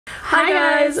Hi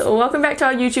guys, welcome back to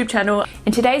our YouTube channel.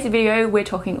 In today's video, we're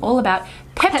talking all about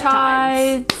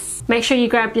peptides. Make sure you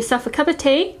grab yourself a cup of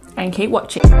tea and keep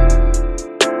watching.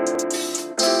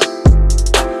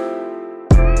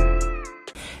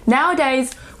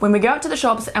 Nowadays, when we go out to the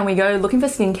shops and we go looking for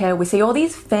skincare, we see all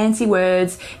these fancy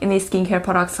words in these skincare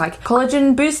products like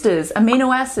collagen boosters,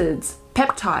 amino acids,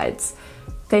 peptides.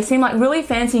 They seem like really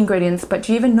fancy ingredients, but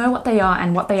do you even know what they are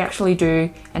and what they actually do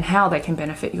and how they can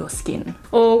benefit your skin?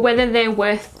 Or whether they're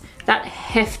worth that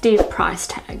hefty price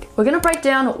tag. We're gonna break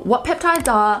down what peptides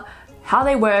are, how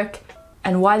they work,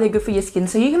 and why they're good for your skin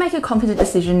so you can make a confident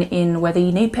decision in whether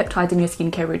you need peptides in your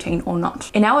skincare routine or not.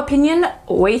 In our opinion,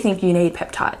 we think you need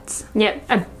peptides. Yep,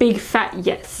 a big fat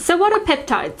yes. So what are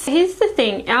peptides? Here's the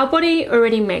thing, our body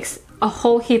already makes a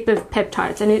whole heap of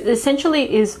peptides, and it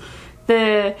essentially is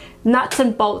the nuts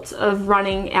and bolts of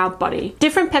running our body.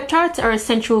 Different peptides are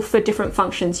essential for different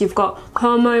functions. You've got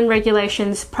hormone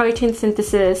regulations, protein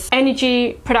synthesis,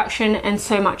 energy production, and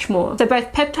so much more. So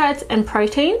both peptides and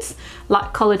proteins,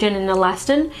 like collagen and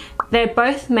elastin, they're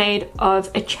both made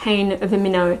of a chain of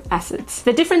amino acids.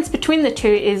 The difference between the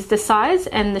two is the size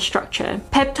and the structure.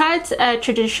 Peptides are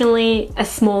traditionally a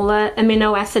smaller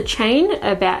amino acid chain,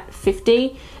 about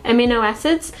 50 amino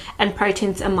acids, and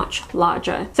proteins are much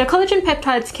larger. So collagen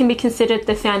peptides can be considered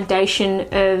the foundation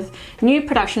of new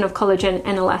production of collagen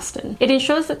and elastin. It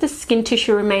ensures that the skin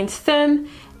tissue remains firm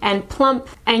and plump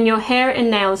and your hair and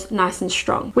nails nice and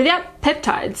strong. Without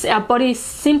peptides, our body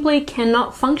simply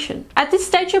cannot function. At this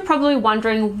stage, you're probably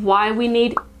wondering why we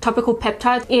need topical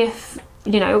peptides if,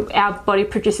 you know, our body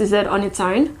produces it on its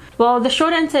own. Well, the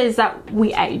short answer is that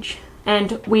we age.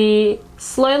 And we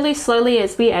slowly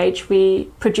as we age, we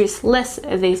produce less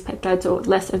of these peptides or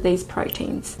less of these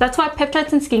proteins. That's why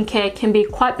peptides in skincare can be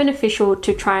quite beneficial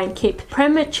to try and keep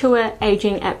premature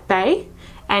aging at bay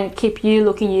and keep you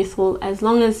looking youthful as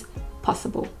long as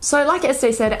possible. So like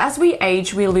Este said, as we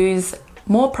age, we lose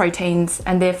more proteins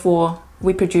and therefore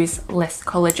we produce less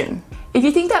collagen. If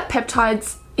you think that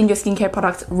peptides in your skincare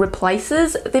products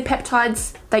replaces the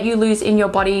peptides that you lose in your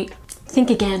body,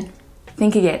 think again.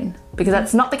 Think again, because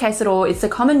that's not the case at all. It's a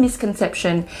common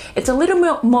misconception. It's a little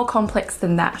more complex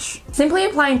than that. Simply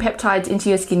applying peptides into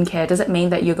your skincare doesn't mean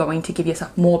that you're going to give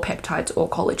yourself more peptides or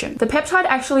collagen. The peptide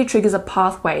actually triggers a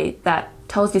pathway that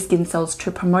tells your skin cells to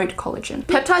promote collagen.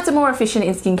 Peptides are more efficient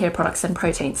in skincare products than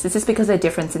proteins. This is because they're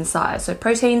different in size. So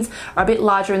proteins are a bit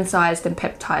larger in size than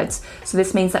peptides. So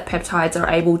this means that peptides are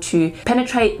able to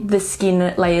penetrate the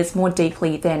skin layers more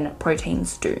deeply than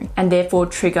proteins do, and therefore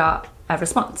trigger a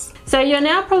response. So you're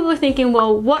now probably thinking,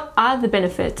 well, what are the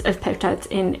benefits of peptides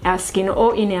in our skin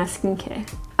or in our skincare?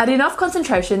 At enough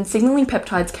concentration, signaling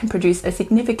peptides can produce a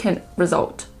significant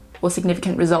result or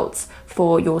significant results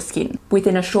for your skin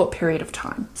within a short period of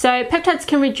time. So peptides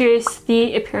can reduce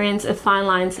the appearance of fine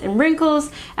lines and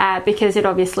wrinkles because it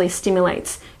obviously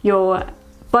stimulates your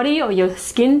body or your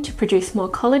skin to produce more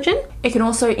collagen. It can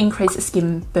also increase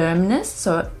skin firmness,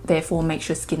 so it therefore makes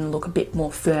your skin look a bit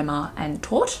more firmer and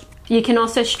taut. You can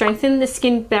also strengthen the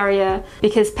skin barrier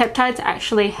because peptides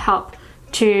actually help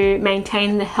to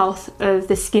maintain the health of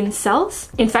the skin cells.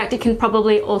 In fact, it can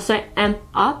probably also amp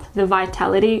up the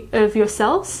vitality of your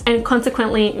cells and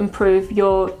consequently improve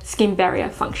your skin barrier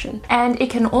function. And it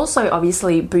can also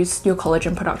obviously boost your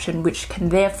collagen production, which can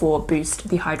therefore boost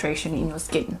the hydration in your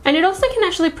skin. And it also can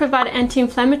actually provide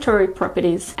anti-inflammatory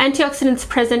properties. Antioxidants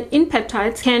present in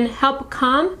peptides can help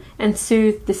calm and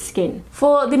soothe the skin.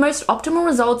 For the most optimal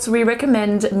results, we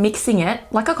recommend mixing it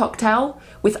like a cocktail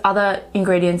with other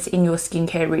ingredients in your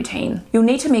skincare routine. You'll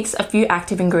need to mix a few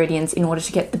active ingredients in order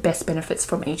to get the best benefits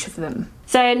from each of them.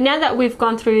 So now that we've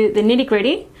gone through the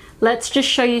nitty-gritty, let's just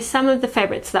show you some of the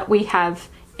favorites that we have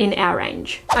in our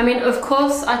range. I mean, of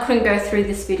course, I couldn't go through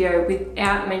this video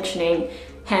without mentioning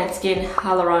Hanskin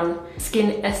Hyaluron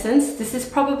Skin Essence. This is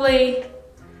probably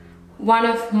one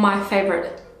of my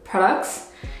favorite products.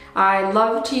 I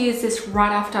love to use this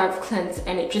right after I've cleansed,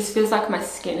 and it just feels like my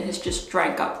skin has just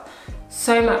drank up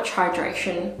so much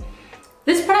hydration.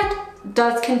 This product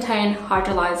does contain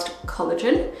hydrolyzed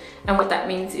collagen, and what that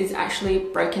means is actually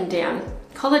broken down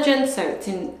collagen, so it's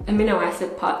in amino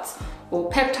acid parts or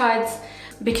peptides,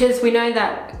 because we know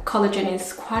that collagen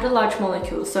is quite a large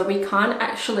molecule, so we can't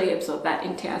actually absorb that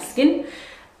into our skin.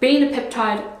 Being a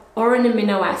peptide or an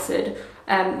amino acid,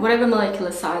 whatever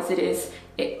molecular size it is,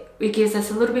 it gives us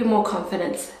a little bit more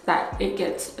confidence that it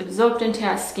gets absorbed into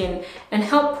our skin and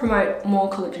help promote more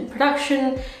collagen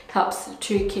production, helps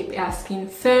to keep our skin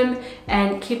firm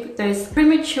and keep those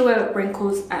premature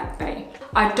wrinkles at bay.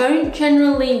 I don't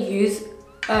generally use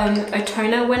a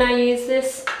toner when I use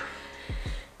this,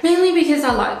 mainly because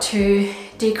I like to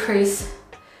decrease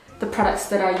the products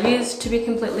that I use, to be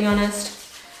completely honest.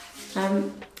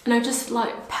 And I just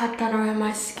like pat that around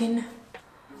my skin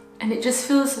and it just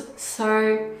feels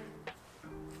so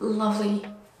lovely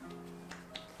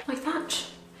like that.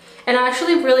 And I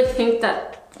actually really think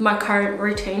that my current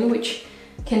routine, which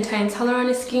contains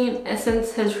Hyaluron Skin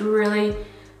Essence, has really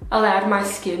allowed my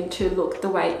skin to look the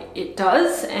way it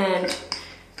does and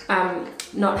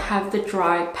not have the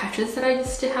dry patches that I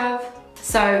used to have.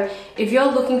 So if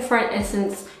you're looking for an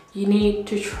essence, you need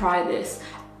to try this.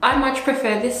 I much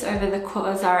prefer this over the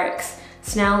CosRX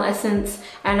Snail Essence,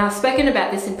 and I've spoken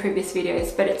about this in previous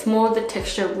videos, but it's more the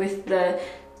texture with the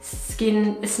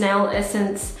Snail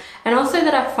Essence, and also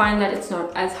that I find that it's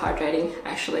not as hydrating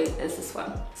actually as this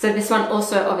one. So this one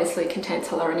also obviously contains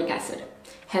hyaluronic acid,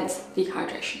 hence the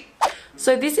hydration.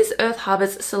 So this is Earth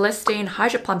Harbor's Celestine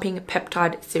Hydra Plumping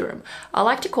Peptide Serum. I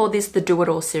like to call this the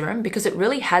do-it-all serum because it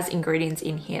really has ingredients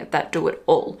in here that do it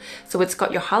all. So it's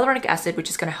got your hyaluronic acid, which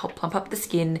is going to help plump up the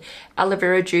skin, aloe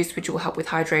vera juice, which will help with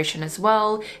hydration as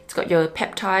well. It's got your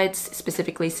peptides,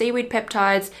 specifically seaweed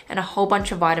peptides, and a whole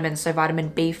bunch of vitamins, so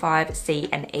vitamin B5, C,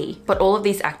 and E. But all of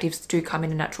these actives do come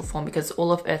in a natural form because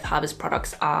all of Earth Harbor's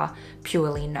products are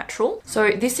purely natural. So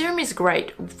this serum is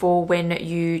great for when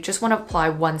you just want to apply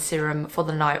one serum for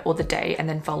the night or the day and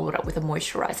then follow it up with a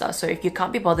moisturizer. So if you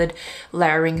can't be bothered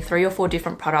layering 3 or 4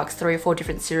 different products, 3 or 4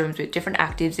 different serums with different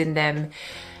actives in them,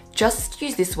 just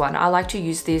use this one. I like to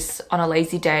use this on a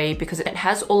lazy day because it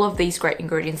has all of these great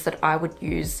ingredients that I would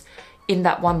use in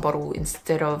that one bottle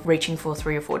instead of reaching for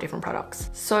 3 or 4 different products.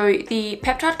 So the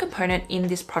peptide component in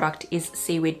this product is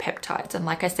seaweed peptides, and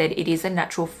like I said, it is a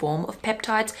natural form of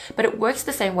peptides, but it works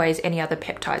the same way as any other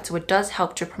peptide. So it does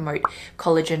help to promote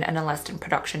collagen and elastin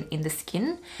production in the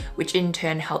skin, which in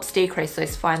turn helps decrease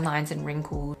those fine lines and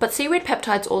wrinkles. But seaweed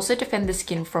peptides also defend the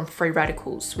skin from free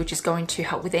radicals, which is going to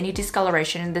help with any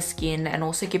discoloration in the skin and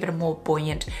also give it a more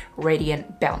buoyant,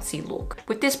 radiant, bouncy look.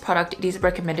 With this product, it is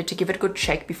recommended to give it a good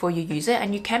shake before you use it,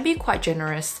 and you can be quite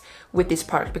generous with this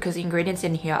product because the ingredients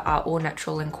in here are all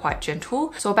natural and quite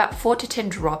gentle. So about 4 to 10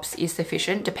 drops is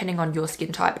sufficient depending on your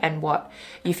skin type and what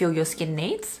you feel your skin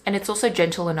needs. And it's also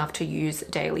gentle enough to use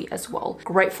daily as well.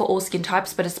 Great for all skin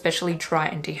types, but especially dry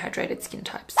and dehydrated skin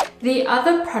types. The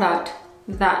other product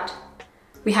that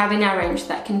we have in our range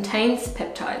that contains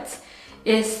peptides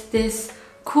is this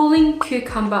Cooling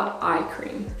Cucumber Eye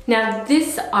Cream. Now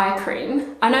this eye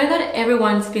cream, I know that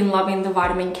everyone's been loving the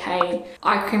vitamin K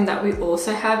eye cream that we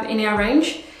also have in our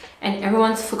range, and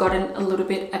everyone's forgotten a little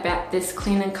bit about this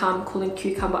Clean and Calm Cooling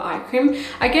Cucumber Eye Cream.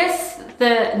 I guess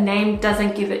the name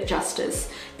doesn't give it justice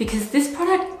because this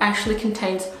product actually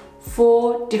contains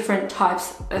 4 different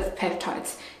types of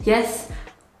peptides. Yes,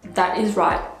 that is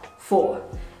right, 4.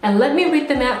 And let me read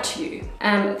them out to you.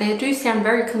 They do sound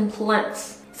very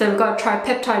complex. So we've got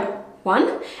Tripeptide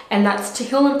 1, and that's to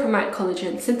heal and promote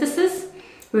collagen synthesis.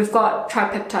 We've got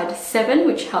Tripeptide 7,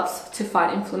 which helps to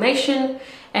fight inflammation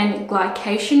and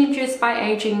glycation induced by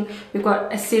aging. We've got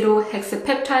Acetyl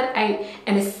Hexapeptide 8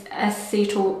 and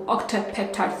Acetyl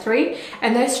Octapeptide 3,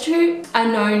 and those 2 are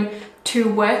known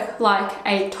to work like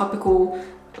a topical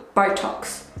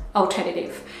Botox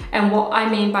alternative. And what I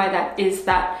mean by that is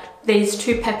that these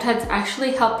 2 peptides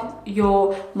actually help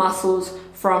your muscles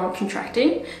from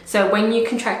contracting. So when you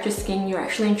contract your skin, you're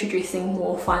actually introducing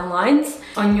more fine lines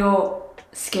on your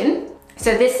skin.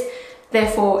 So this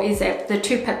therefore is the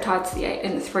 2 peptides, the 8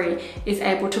 and the 3, is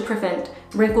able to prevent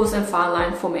wrinkles and fine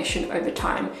line formation over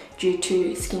time due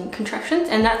to skin contractions.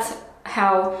 And that's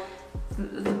how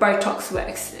the Botox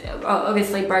works.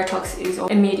 Obviously Botox is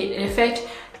immediate effect,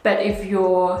 but if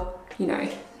you're, you know,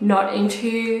 not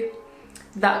into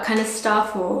that kind of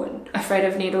stuff or afraid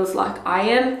of needles like I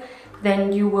am,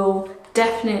 then you will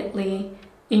definitely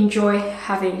enjoy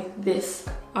having this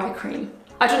eye cream.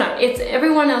 I don't know, it's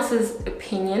everyone else's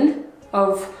opinion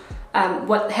of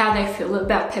how they feel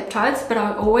about peptides, but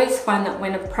I always find that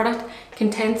when a product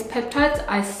contains peptides,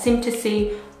 I seem to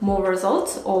see more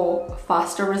results or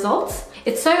faster results.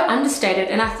 It's so understated,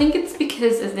 and I think it's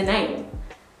because of the name.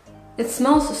 It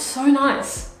smells so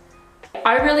nice.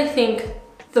 I really think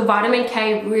the vitamin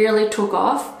K really took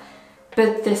off,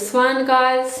 but this one,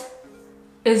 guys,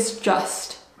 is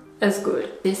just as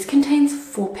good. This contains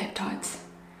 4 peptides,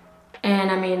 and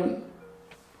I mean,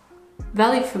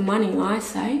 value for money, I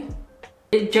say.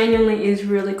 It genuinely is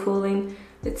really cooling.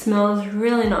 It smells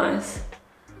really nice,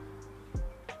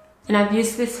 and I've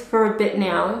used this for a bit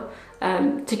now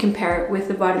to compare it with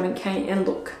the vitamin K, and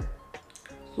look.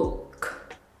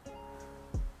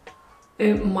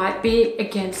 It might be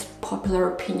against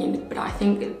popular opinion, but I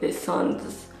think this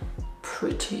one's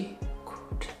pretty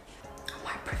good. I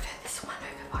might prefer this one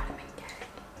over vitamin K.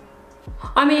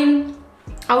 I mean,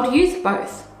 I would use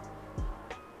both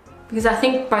because I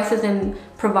think both of them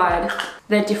provide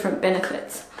their different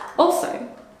benefits. Also,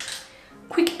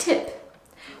 quick tip,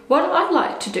 what I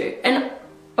like to do, and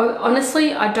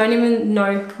honestly, I don't even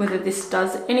know whether this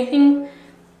does anything.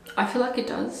 I feel like it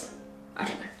does. I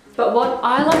don't know. But what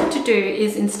I like to do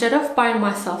is, instead of buying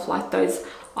myself like those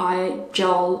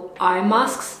gel eye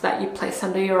masks that you place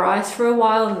under your eyes for a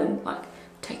while and then like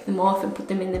take them off and put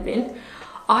them in the bin,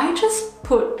 I just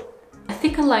put a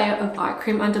thicker layer of eye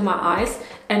cream under my eyes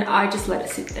and I just let it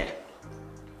sit there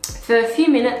for a few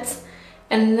minutes,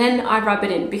 and then I rub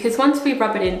it in, because once we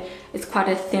rub it in, it's quite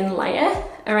a thin layer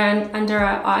around under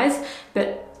our eyes.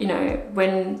 But you know,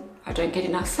 when I don't get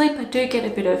enough sleep, I do get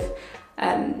a bit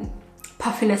of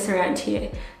puffiness around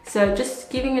here. So just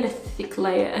giving it a thick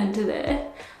layer under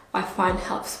there, I find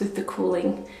helps with the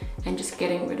cooling and just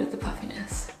getting rid of the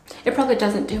puffiness. It probably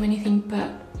doesn't do anything,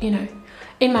 but you know,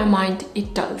 in my mind,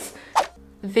 it does.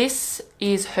 This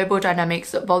is Herbal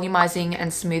Dynamics Volumizing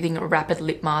and Smoothing Rapid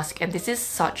Lip Mask, and this is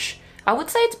such, I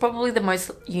would say it's probably the most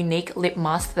unique lip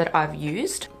mask that I've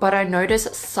used, but I notice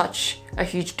such a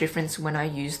huge difference when I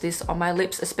use this on my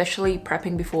lips, especially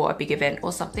prepping before a big event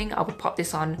or something. I would pop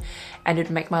this on and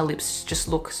it'd make my lips just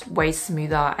look way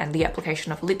smoother, and the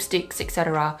application of lipsticks,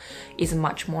 etc. is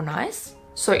much more nice.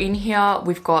 So in here,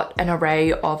 we've got an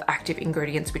array of active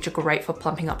ingredients which are great for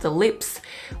plumping up the lips.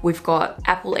 We've got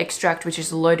apple extract, which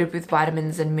is loaded with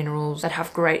vitamins and minerals that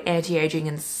have great anti-aging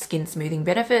and skin smoothing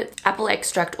benefits. Apple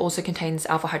extract also contains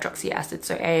alpha hydroxy acid,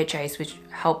 so AHAs, which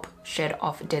help shed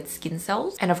off dead skin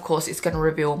cells. And of course, it's going to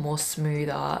reveal more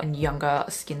smoother and younger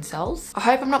skin cells. I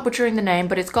hope I'm not butchering the name,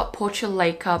 but it's got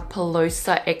Portulaca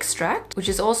pilosa extract, which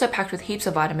is also packed with heaps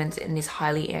of vitamins and is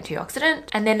highly antioxidant.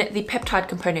 And then the peptide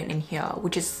component in here,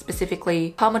 which is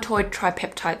specifically palmitoid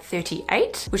tripeptide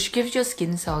 38, which gives your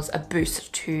skin cells a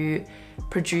boost to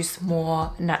produce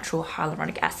more natural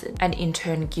hyaluronic acid, and in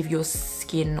turn give your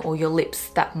skin or your lips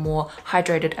that more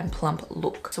hydrated and plump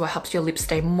look. So it helps your lips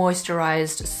stay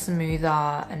moisturized,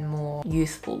 smoother and more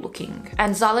youthful looking.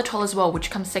 And xylitol as well,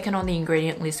 which comes second on the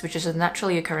ingredient list, which is a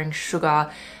naturally occurring sugar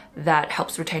that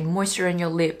helps retain moisture in your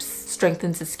lips,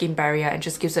 strengthens the skin barrier and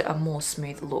just gives it a more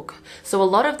smooth look. So a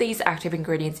lot of these active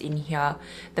ingredients in here,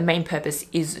 the main purpose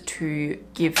is to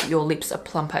give your lips a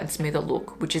plumper and smoother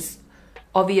look, which is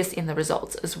obvious in the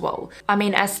results as well. I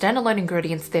mean, as standalone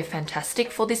ingredients, they're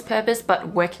fantastic for this purpose, but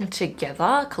working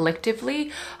together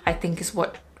collectively, I think is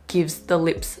what gives the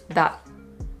lips that,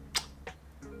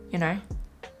 you know,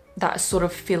 that sort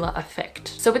of filler effect.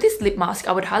 So with this lip mask,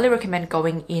 I would highly recommend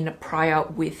going in prior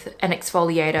with an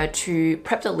exfoliator to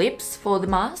prep the lips for the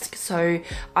mask. So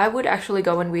I would actually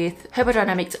go in with Herbal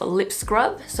Dynamics lip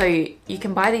scrub. So you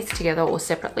can buy these together or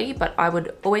separately, but I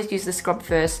would always use the scrub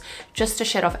first just to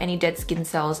shed off any dead skin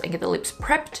cells and get the lips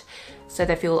prepped so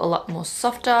they feel a lot more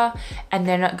softer, and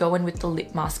then go in with the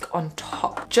lip mask on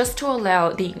top, just to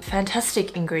allow the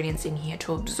fantastic ingredients in here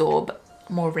to absorb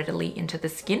more readily into the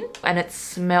skin. And it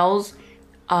smells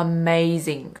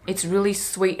amazing. It's really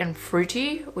sweet and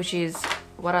fruity, which is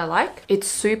what I like. It's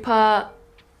super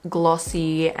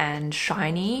glossy and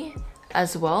shiny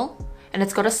as well, and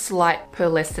it's got a slight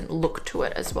pearlescent look to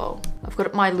it as well. I've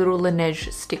got my little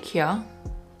Laneige stick here,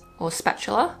 or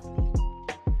spatula.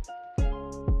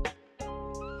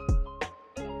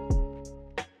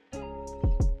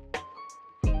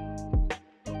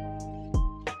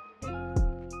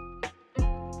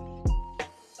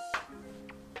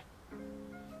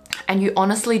 And you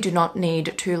honestly do not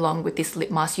need too long with this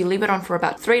lip mask. You leave it on for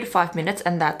about 3 to 5 minutes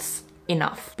and that's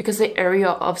enough. Because the area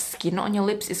of skin on your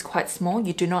lips is quite small,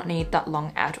 you do not need that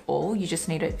long at all. You just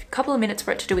need a couple of minutes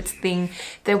for it to do its thing.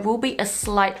 There will be a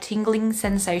slight tingling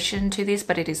sensation to this,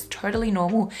 but it is totally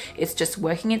normal. It's just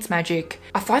working its magic.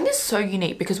 I find this so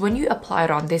unique because when you apply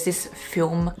it on, there's this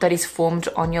film that is formed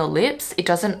on your lips. It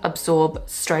doesn't absorb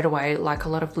straight away like a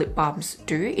lot of lip balms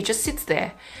do. It just sits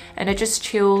there and it just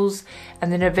chills and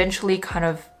then eventually kind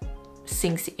of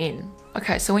sinks in.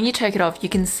 Okay, so when you take it off, you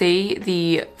can see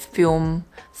the film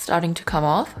starting to come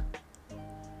off.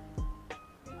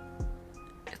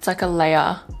 It's like a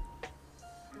layer.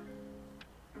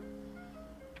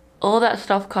 All that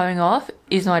stuff coming off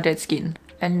is my dead skin,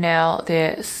 and now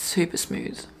they're super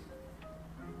smooth.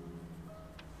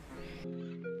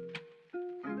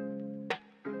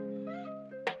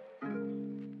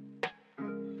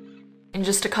 And In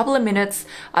just a couple of minutes,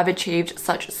 I've achieved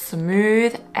such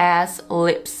smooth ass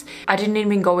lips. I didn't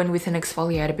even go in with an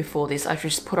exfoliator before this. I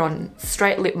just put on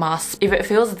straight lip mask. If it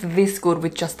feels this good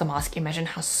with just the mask, imagine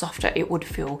how softer it would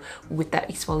feel with that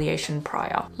exfoliation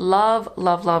prior. Love,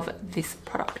 love, love this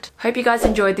product. Hope you guys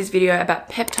enjoyed this video about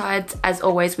peptides. As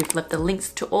always, we've left the links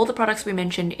to all the products we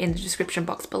mentioned in the description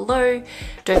box below.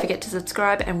 Don't forget to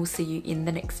subscribe and we'll see you in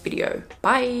the next video.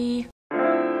 Bye.